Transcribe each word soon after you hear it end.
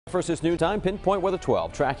First, this noon time, Pinpoint Weather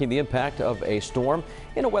 12, tracking the impact of a storm.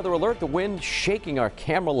 In a weather alert, the wind shaking our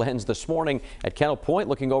camera lens this morning at Kettle Point,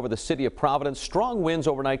 looking over the city of Providence. Strong winds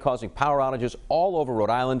overnight causing power outages all over Rhode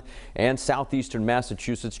Island and southeastern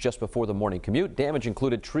Massachusetts just before the morning commute. Damage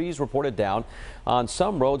included trees reported down on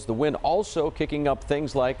some roads. The wind also kicking up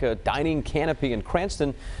things like a dining canopy in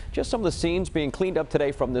Cranston. Just some of the scenes being cleaned up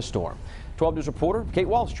today from this storm. 12 News reporter Kate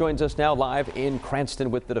Walsh joins us now live in Cranston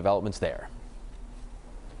with the developments there.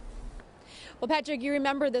 Well, Patrick, you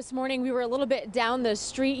remember this morning we were a little bit down the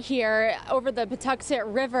street here over the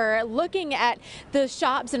Patuxent River looking at the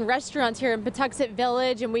shops and restaurants here in Patuxent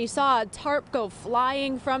Village, and we saw a tarp go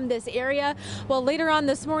flying from this area. Well, later on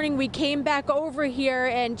this morning we came back over here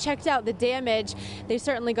and checked out the damage. They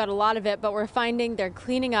certainly got a lot of it, but we're finding they're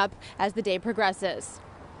cleaning up as the day progresses.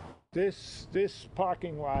 This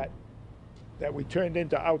parking lot that we turned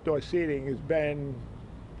into outdoor seating has been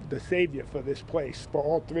the savior for this place, for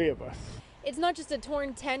all three of us. It's not just a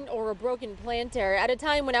torn tent or a broken planter. At a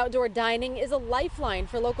time when outdoor dining is a lifeline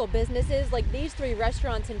for local businesses like these three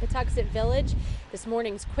restaurants in Patuxent Village, this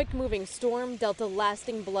morning's quick-moving storm dealt a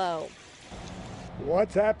lasting blow.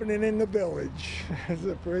 What's happening in the village is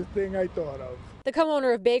the first thing I thought of. The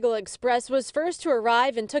co-owner of Bagel Express was first to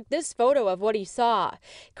arrive and took this photo of what he saw.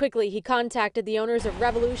 Quickly, he contacted the owners of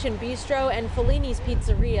Revolution Bistro and Fellini's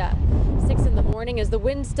Pizzeria. 6 in the morning, as the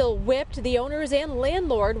wind still whipped, the owners and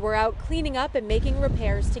landlord were out cleaning up and making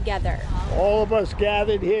repairs together. All of us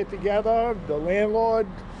gathered here together, the landlord,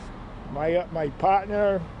 my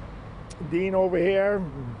partner, Dean over here,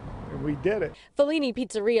 and we did it. Fellini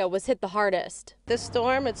Pizzeria was hit the hardest. This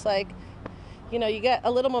storm, it's like, you know, you get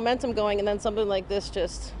a little momentum going and then something like this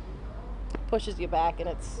just pushes you back, and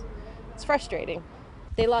it's frustrating.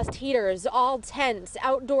 They lost heaters, all tents,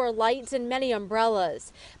 outdoor lights, and many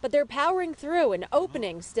umbrellas. But they're powering through and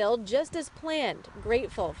opening still just as planned.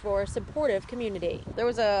 Grateful for a supportive community. There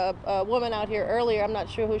was a woman out here earlier, I'm not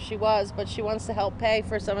sure who she was, but she wants to help pay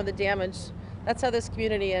for some of the damage. That's how this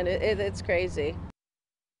community, and it's crazy.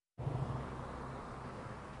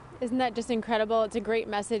 Isn't that just incredible? It's a great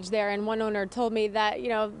message there. And one owner told me that, you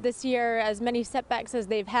know, this year, as many setbacks as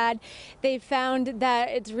they've had, they've found that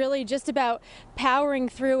it's really just about powering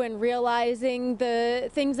through and realizing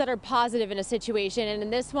the things that are positive in a situation. And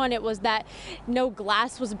in this one, it was that no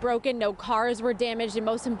glass was broken, no cars were damaged, and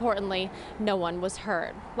most importantly, no one was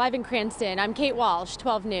hurt. Live in Cranston, I'm Kate Walsh,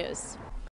 12 News.